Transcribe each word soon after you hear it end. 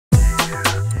It's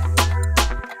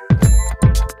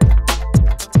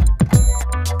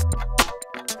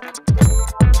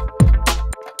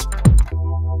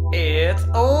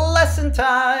lesson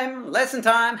time! Lesson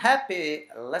time! Happy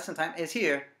lesson time is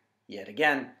here yet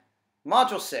again.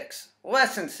 Module 6,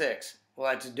 Lesson 6.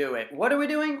 Let's do it. What are we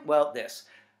doing? Well, this.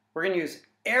 We're going to use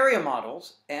area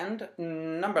models and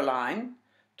number line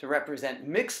to represent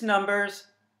mixed numbers.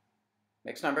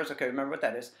 Mixed numbers, okay, remember what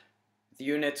that is. The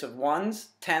units of ones,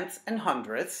 tenths, and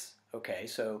hundredths. Okay,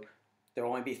 so there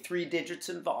will only be 3 digits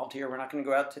involved here. We're not going to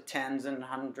go out to tens and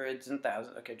hundreds and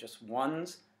thousands. Okay, just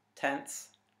ones, tenths,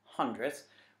 hundredths.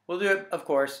 We'll do it, of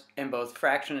course, in both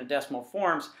fraction and decimal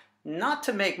forms, not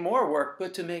to make more work,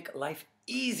 but to make life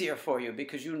easier for you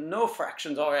because you know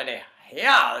fractions already.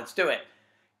 Yeah, let's do it.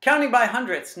 Counting by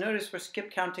hundredths. Notice we're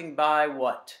skip counting by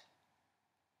what?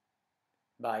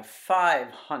 By 5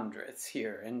 hundredths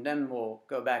here, and then we'll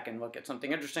go back and look at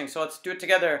something interesting. So let's do it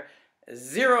together.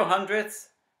 0 hundredths,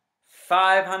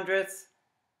 5 hundredths,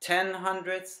 10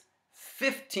 hundredths,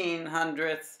 15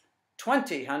 hundredths,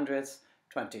 20 hundredths,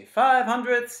 25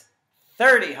 hundredths,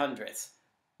 30 hundredths.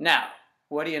 Now,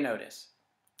 what do you notice?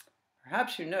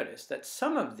 Perhaps you notice that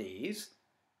some of these,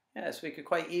 yes, we could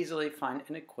quite easily find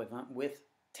an equivalent with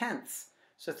tenths.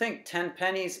 So think 10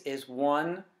 pennies is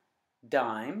 1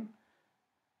 dime,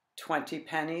 20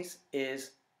 pennies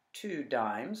is 2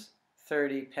 dimes,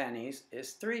 30 pennies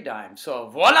is 3 dimes. So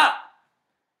voila!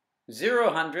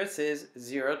 0 hundredths is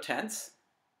 0 tenths,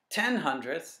 10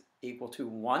 hundredths equal to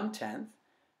 1 tenth,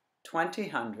 20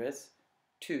 hundredths,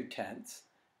 2 tenths,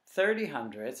 30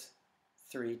 hundredths,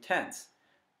 3 tenths.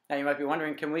 Now you might be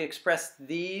wondering, can we express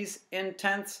these in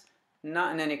tenths?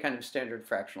 Not in any kind of standard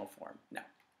fractional form, no.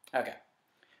 Okay,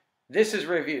 this is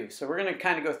review. So we're gonna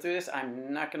kind of go through this.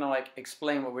 I'm not gonna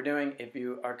explain what we're doing. If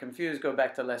you are confused, go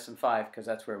back to lesson 5 because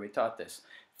that's where we taught this.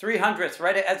 3 hundredths,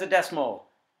 write it as a decimal.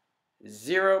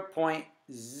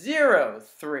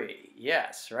 0.03,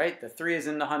 yes, right? The 3 is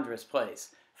in the hundredths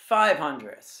place. 5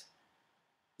 hundredths,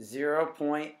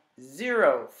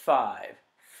 0.05,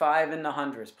 5 in the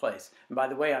hundredths place. And by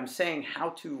the way, I'm saying how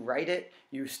to write it.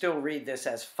 You still read this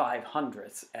as 5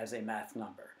 hundredths as a math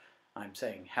number. I'm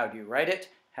saying, how do you write it?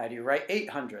 How do you write 8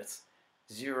 hundredths?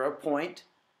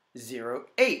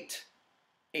 0.08,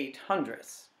 8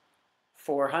 hundredths.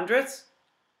 4 hundredths,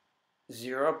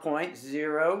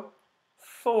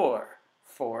 0.04,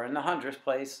 4 in the hundredths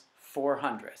place, 4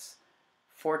 hundredths.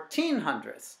 14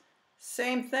 hundredths,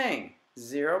 same thing,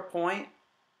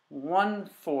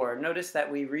 0.14. Notice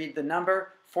that we read the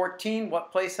number 14,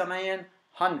 what place am I in?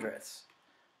 Hundredths.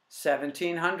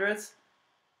 17 hundredths,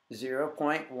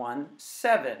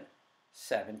 0.17,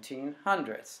 17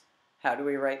 hundredths. How do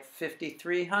we write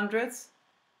 53 hundredths?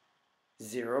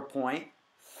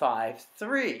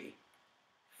 0.53.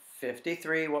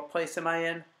 53, what place am I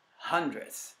in?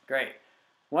 Hundredths. Great.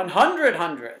 100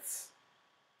 hundredths.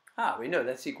 Ah, we know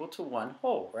that's equal to 1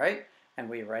 whole, right? And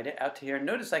we write it out to here.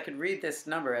 Notice I could read this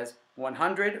number as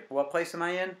 100. What place am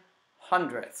I in?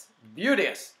 Hundredths.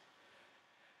 Beauteous.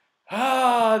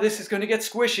 Ah, this is going to get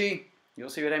squishy. You'll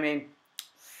see what I mean.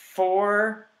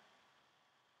 4,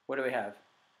 what do we have?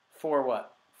 4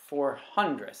 what? 4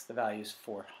 hundredths. The value is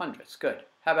 4 hundredths. Good.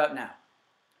 How about now?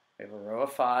 We have a row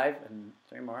of 5 and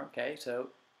 3 more. Okay, so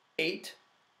 8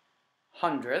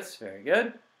 hundredths. Very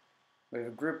good. We have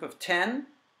a group of 10.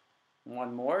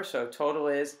 1 more, so total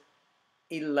is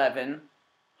 11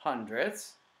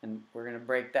 hundredths. And we're going to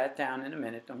break that down in a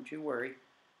minute, don't you worry.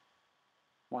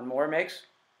 1 more makes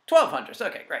 12 hundredths.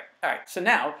 Okay, great. All right, so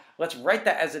now let's write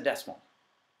that as a decimal.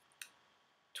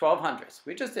 12 hundredths.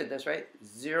 We just did this, right?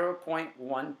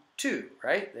 0.12,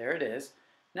 right? There it is.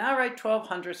 Now write 12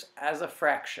 hundredths as a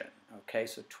fraction. Okay,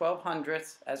 so 12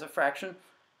 hundredths as a fraction.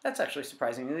 That's actually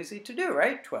surprisingly easy to do,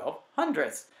 right? 12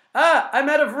 hundredths. Ah, I'm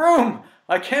out of room.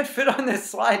 I can't fit on this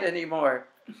slide anymore.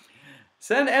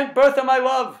 Send Aunt Bertha my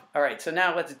love. All right, so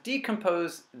now let's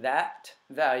decompose that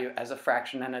value as a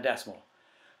fraction and a decimal.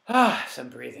 Ah, some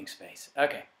breathing space.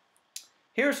 Okay,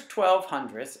 here's 12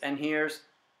 hundredths and here's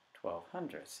 12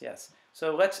 hundredths, yes.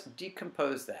 So let's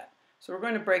decompose that. So we're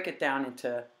going to break it down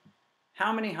into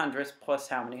how many hundredths plus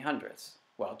how many hundredths?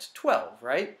 Well, it's 12,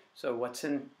 right? So what's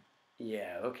in,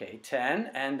 yeah, okay,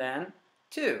 10 and then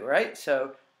 2, right?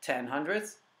 So 10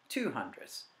 hundredths, 2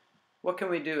 hundredths. What can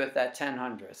we do with that 10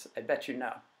 hundredths? I bet you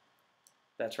know.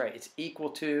 That's right, it's equal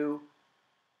to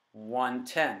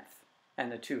 1/10,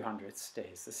 and the 2 hundredths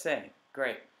stays the same.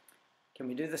 Great. Can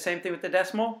we do the same thing with the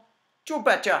decimal? You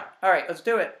betcha. All right, let's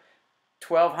do it.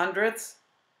 12 hundredths.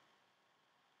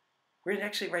 We're going to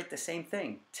actually write the same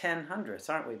thing, 10 hundredths,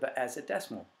 aren't we? But as a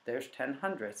decimal, there's 10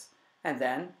 hundredths. And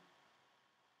then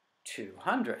 2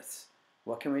 hundredths.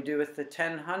 What can we do with the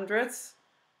 10 hundredths?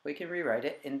 We can rewrite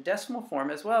it in decimal form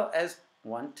as well as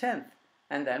 1/10,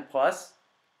 and then plus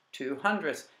 2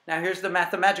 hundredths. Now here's the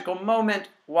mathematical moment.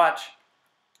 Watch.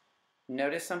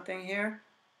 Notice something here?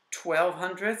 12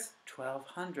 hundredths, 12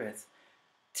 hundredths.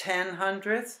 10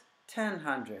 hundredths, 10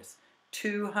 hundredths.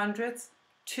 2 hundredths,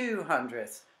 2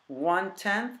 hundredths.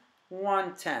 1/10,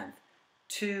 1/10.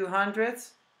 2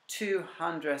 hundredths, 2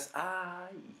 hundredths. Ah,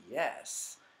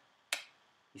 yes.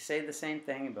 You say the same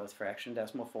thing in both fraction and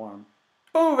decimal form.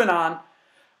 Moving on.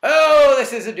 Oh,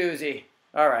 this is a doozy.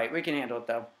 All right, we can handle it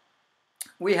though.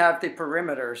 We have the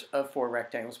perimeters of 4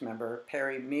 rectangles. Remember,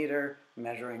 perimeter,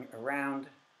 measuring around.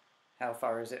 How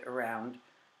far is it around?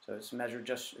 So it's measured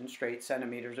just in straight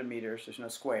centimeters and meters. There's no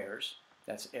squares.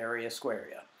 That's area,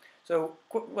 squarea. So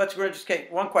we're just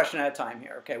take one question at a time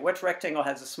here. Okay, which rectangle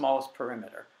has the smallest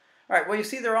perimeter? All right, well, you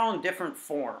see they're all in different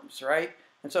forms, right?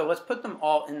 And so let's put them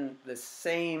all in the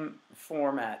same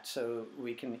format so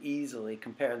we can easily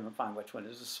compare them and find which one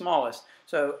is the smallest.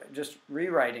 So just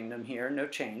rewriting them here, no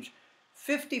change.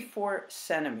 54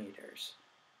 centimeters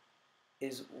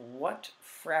is what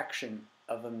fraction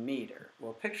of a meter?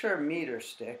 Well, picture a meter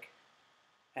stick,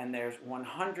 and there's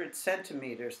 100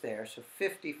 centimeters there, so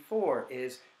 54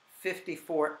 is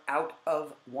 54 out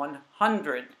of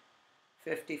 100.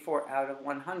 54 out of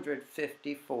 100,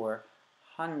 54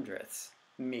 hundredths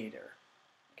meter.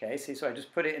 Okay, see, so I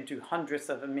just put it into hundredths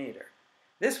of a meter.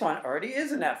 This one already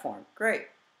is in that form. Great.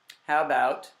 How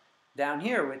about down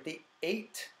here with the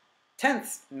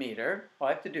 8/10 meter? All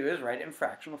I have to do is write it in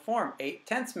fractional form,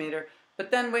 8/10 meter.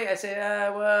 But then wait, I say,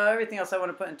 well, everything else I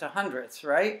want to put into hundredths,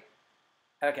 right?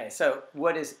 Okay, so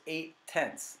what is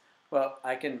 8/10? Well,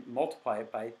 I can multiply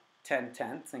it by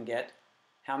 10/10 and get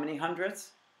how many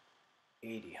hundredths?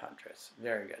 80 hundredths.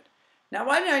 Very good. Now,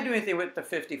 why didn't I do anything with the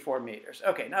 54 meters?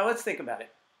 Okay, now let's think about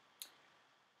it.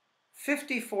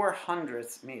 54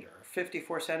 hundredths meter,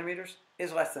 54 centimeters,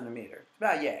 is less than a meter. It's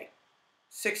about yay.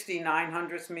 69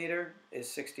 hundredths meter is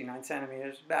 69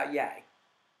 centimeters, about yay.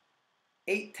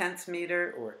 8/10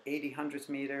 meter or 80 hundredths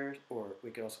meters, or we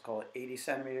could also call it 80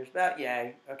 centimeters, about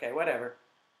yay. Okay, whatever.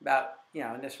 About,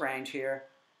 in this range here.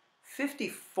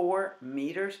 54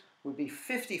 meters would be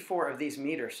 54 of these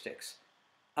meter sticks.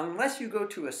 Unless you go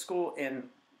to a school in,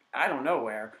 I don't know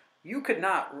where, you could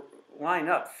not line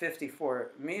up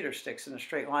 54 meter sticks in a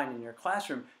straight line in your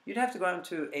classroom. You'd have to go out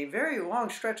into a very long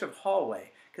stretch of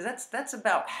hallway, because that's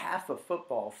about half a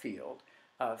football field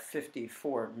of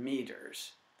 54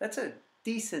 meters. That's a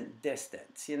decent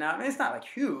distance, I mean, it's not like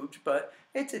huge, but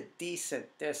it's a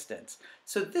decent distance.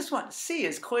 So this one, C,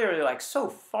 is clearly like so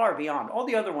far beyond. All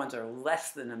the other ones are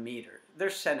less than a meter. They're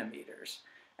centimeters.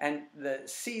 And the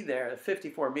C there, the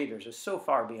 54 meters, is so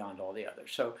far beyond all the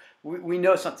others. So we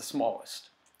know it's not the smallest.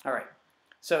 All right.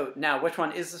 So now, which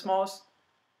one is the smallest?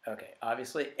 Okay,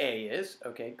 obviously A is.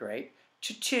 Okay, great.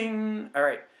 Cha-ching. All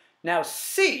right. Now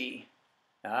C,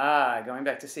 going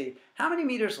back to C, how many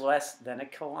meters less than a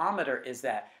kilometer is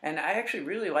that? And I actually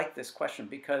really like this question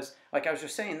because, like I was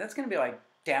just saying, that's going to be like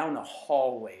down a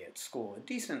hallway at school, a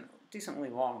decently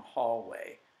long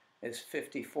hallway is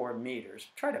 54 meters.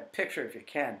 Try to picture, if you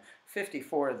can,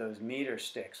 54 of those meter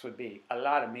sticks would be a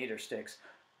lot of meter sticks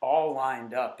all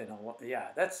lined up in a, yeah,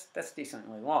 that's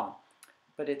decently long.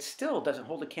 But it still doesn't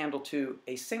hold a candle to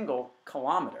a single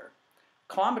kilometer.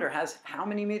 Kilometer has how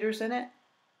many meters in it?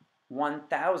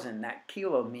 1,000. That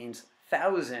kilo means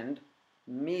 1,000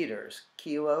 meters.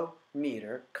 Kilo,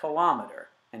 meter, kilometer.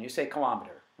 And you say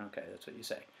kilometer. Okay, that's what you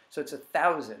say. So it's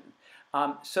 1,000.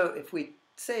 So if we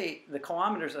say the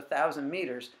kilometer is 1,000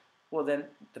 meters, well then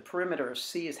the perimeter of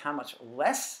C is how much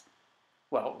less?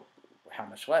 Well, how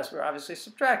much less? We're obviously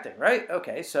subtracting, right?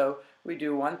 Okay, so we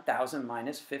do 1,000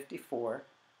 minus 54.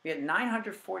 We get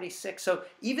 946. So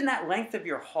even that length of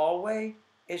your hallway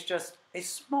is just a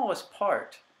smallest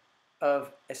part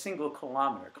of a single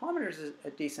kilometer. Kilometers is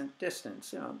a decent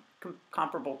distance,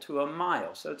 comparable to a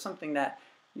mile. So it's something that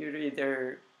you'd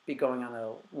either be going on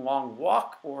a long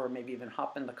walk or maybe even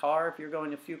hop in the car if you're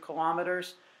going a few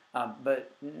kilometers,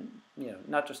 but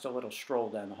not just a little stroll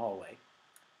down the hallway.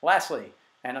 Lastly,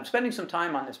 and I'm spending some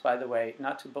time on this, by the way,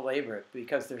 not to belabor it,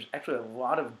 because there's actually a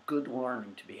lot of good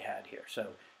learning to be had here. So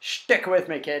stick with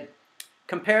me, kid.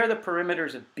 Compare the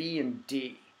perimeters of B and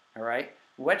D, all right?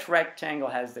 Which rectangle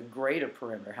has the greater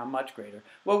perimeter? How much greater?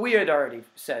 Well, we had already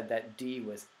said that D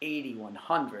was 81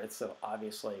 hundredths, so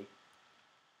obviously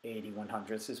 81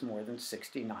 hundredths is more than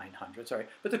 69 hundredths, all right?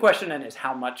 But the question then is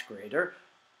how much greater?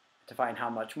 To find how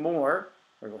much more,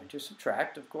 we're going to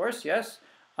subtract, of course, yes.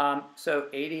 So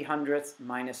 80 hundredths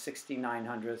minus 69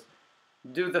 hundredths.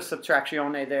 Do the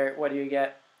subtraction there. What do you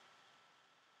get?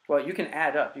 Well, you can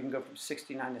add up. You can go from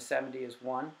 69 to 70 is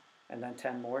 1, and then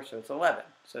 10 more, so it's 11.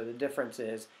 So the difference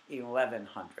is 11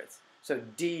 hundredths. So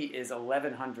D is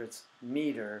 11 hundredths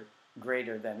meter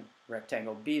greater than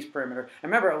rectangle B's perimeter.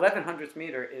 And remember, 11 hundredths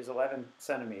meter is 11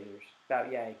 centimeters.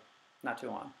 About yay. Not too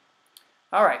long.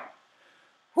 All right.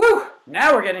 Whew!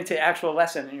 Now we're getting to the actual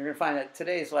lesson, and you're going to find that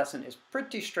today's lesson is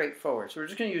pretty straightforward. So we're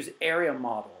just going to use area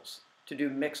models to do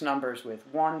mixed numbers with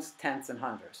ones, tenths, and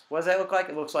hundredths. What does that look like?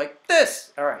 It looks like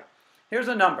this. All right. Here's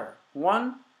a number,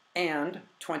 1 and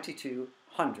 22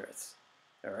 hundredths.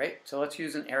 All right. So let's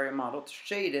use an area model to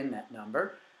shade in that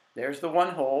number. There's the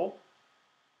 1 whole,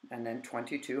 and then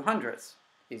 22 hundredths.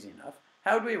 Easy enough.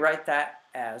 How would we write that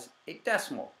as a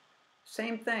decimal?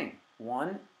 Same thing.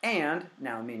 1 and,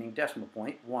 now meaning decimal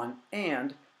point, 1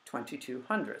 and 22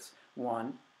 hundredths.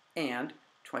 1 and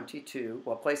 22,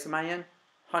 what place am I in?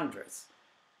 Hundredths.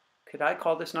 Could I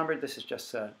call this number, this is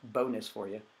just a bonus for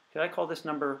you, could I call this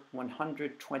number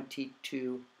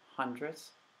 122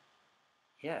 hundredths?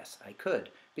 Yes, I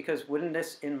could, because wouldn't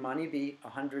this in money be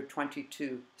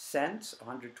 122 cents,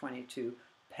 122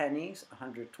 pennies,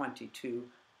 122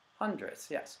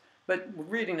 hundredths? Yes, but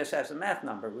reading this as a math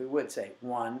number, we would say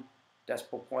 1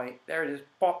 decimal point, there it is,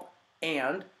 pop,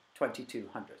 and 22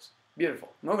 hundredths.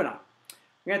 Beautiful. Moving on.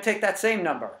 We're going to take that same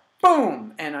number,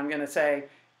 boom, and I'm going to say,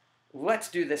 let's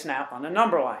do this now on a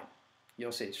number line.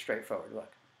 You'll see it's straightforward.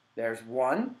 Look, there's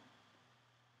 1,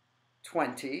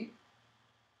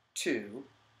 22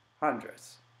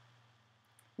 hundredths.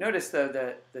 Notice though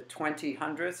the 20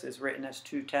 hundredths is written as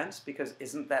 2 tenths because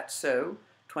isn't that so?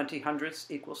 20 hundredths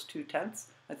equals 2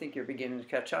 tenths. I think you're beginning to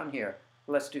catch on here.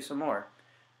 Let's do some more.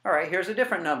 All right, here's a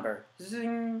different number.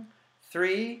 Zing,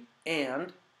 3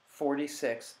 and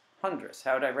 46 hundredths.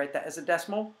 How would I write that as a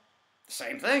decimal?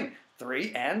 Same thing,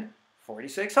 3 and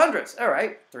 46 hundredths. All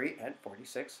right, 3 and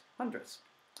 46 hundredths.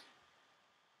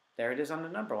 There it is on the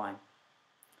number line.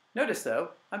 Notice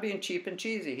though, I'm being cheap and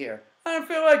cheesy here. I don't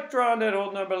feel like drawing that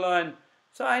old number line.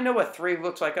 So I know what 3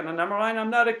 looks like on a number line.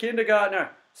 I'm not a kindergartner.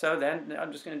 So then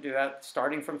I'm just going to do that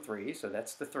starting from 3. So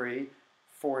that's the 3,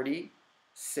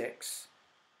 46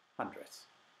 hundredths.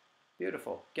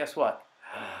 Beautiful. Guess what?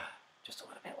 Just a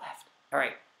little bit left. All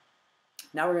right.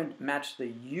 Now we're going to match the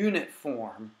unit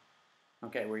form,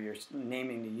 okay, where you're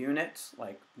naming the units,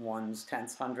 like ones,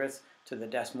 tenths, hundredths, to the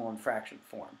decimal and fraction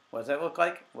form. What does that look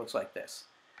like? It looks like this.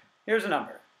 Here's a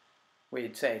number.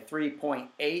 We'd say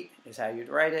 3.8 is how you'd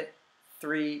write it.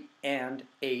 3 and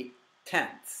 8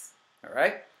 tenths. All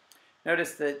right?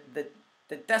 Notice that the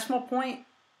decimal point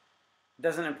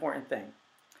does an important thing.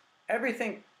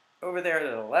 Everything over there to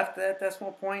the left of that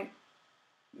decimal point,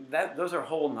 those are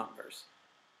whole numbers.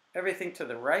 Everything to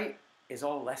the right is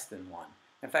all less than 1.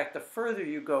 In fact, the further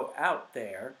you go out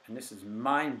there, and this is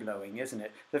mind-blowing, isn't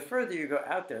it? The further you go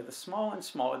out there, the smaller and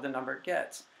smaller the number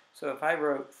gets. So if I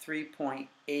wrote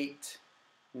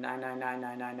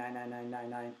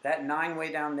 3.89999999999, that 9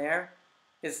 way down there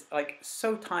is like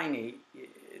so tiny,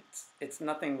 it's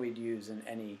nothing we'd use in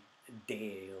any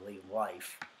daily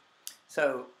life.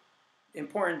 So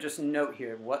important just note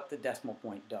here what the decimal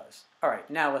point does. All right,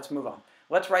 now let's move on.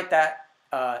 Let's write that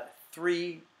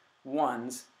 3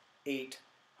 ones, 8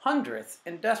 hundredths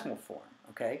in decimal form,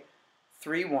 okay?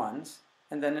 3 ones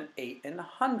and then an 8 in the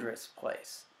hundredths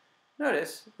place.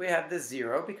 Notice we have the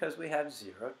 0 because we have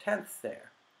 0 tenths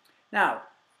there. Now,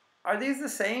 are these the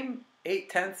same? 8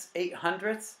 tenths, 8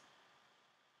 hundredths?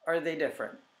 Are they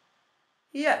different?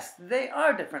 Yes, they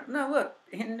are different. Now look,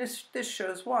 and this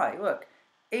shows why. Look,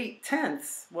 8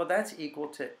 tenths, well that's equal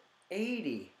to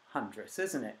 80 hundredths,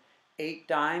 isn't it? 8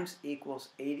 dimes equals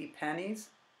 80 pennies.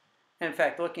 And in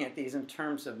fact, looking at these in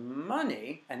terms of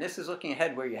money, and this is looking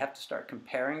ahead where you have to start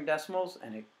comparing decimals,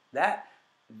 and that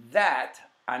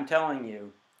I'm telling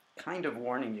you, kind of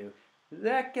warning you,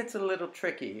 that gets a little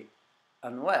tricky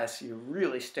unless you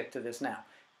really stick to this now.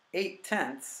 8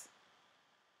 tenths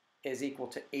is equal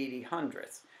to 80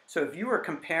 hundredths. So if you were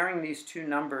comparing these two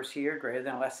numbers here, greater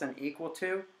than, less than, equal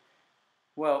to,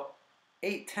 well,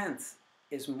 8 tenths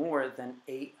is more than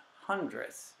 8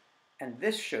 hundredths. And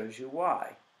this shows you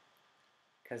why.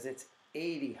 Because it's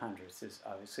 80 hundredths is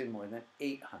obviously more than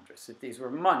 8 hundredths. If these were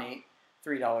money,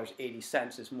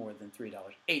 $3.80 is more than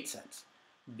 $3.08.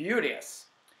 Beauteous.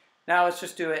 Now let's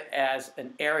just do it as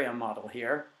an area model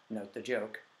here. Note the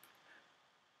joke.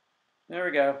 There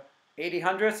we go. 80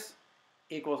 hundredths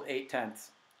equals 8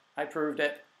 tenths. I proved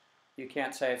it. You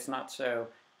can't say it's not so.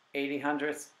 80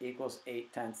 hundredths equals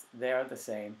 8 tenths. They are the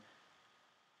same.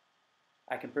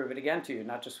 I can prove it again to you,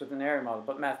 not just with an area model,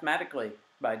 but mathematically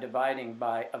by dividing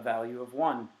by a value of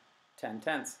 1, 10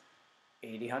 tenths.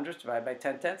 80 hundredths divided by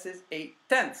 10 tenths is 8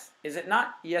 tenths. Is it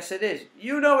not? Yes, it is.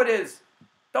 You know it is.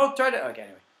 Don't try to... Okay,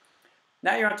 anyway.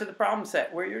 Now you're onto the problem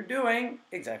set where you're doing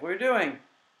exactly what you're doing.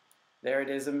 There it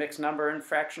is, a mixed number in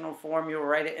fractional form. You'll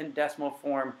write it in decimal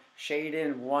form. Shade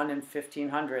in 1 and 15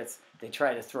 hundredths. They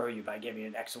try to throw you by giving you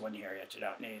an extra one here that you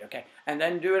don't need, okay? And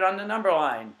then do it on the number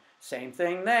line. Same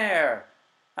thing there.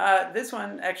 This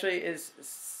one actually is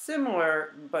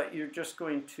similar, but you're just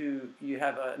going to, you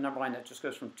have a number line that just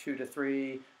goes from 2 to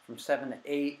 3, from 7 to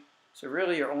 8. So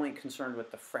really you're only concerned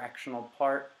with the fractional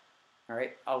part. All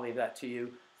right, I'll leave that to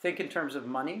you. Think in terms of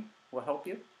money will help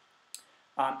you.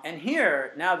 And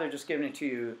here, now they're just giving it to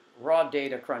you, raw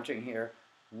data crunching here.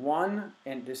 1,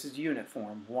 and this is unit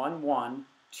form, 1, 1,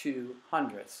 2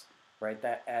 hundredths. Write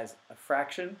that as a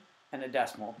fraction and a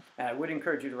decimal. And I would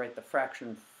encourage you to write the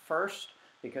fraction first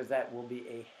because that will be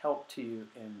a help to you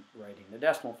in writing the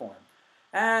decimal form.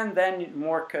 And then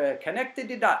more connected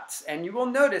the dots. And you will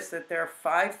notice that there are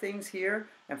 5 things here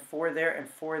and 4 there and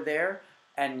 4 there.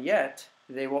 And yet,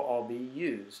 they will all be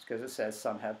used because it says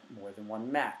some have more than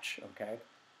one match, okay?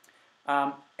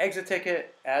 Exit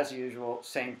ticket, as usual,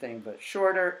 same thing but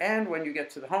shorter. And when you get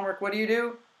to the homework, what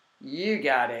do? You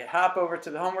got it. Hop over to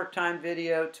the homework time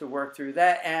video to work through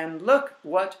that. And look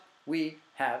what we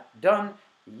have done.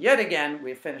 Yet again,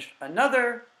 we've finished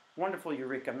another wonderful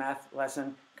Eureka Math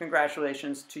lesson.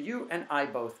 Congratulations to you and I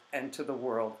both and to the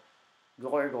world.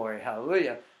 Glory, glory,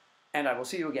 hallelujah. And I will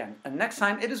see you again. And next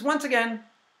time, it is once again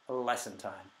lesson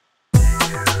time.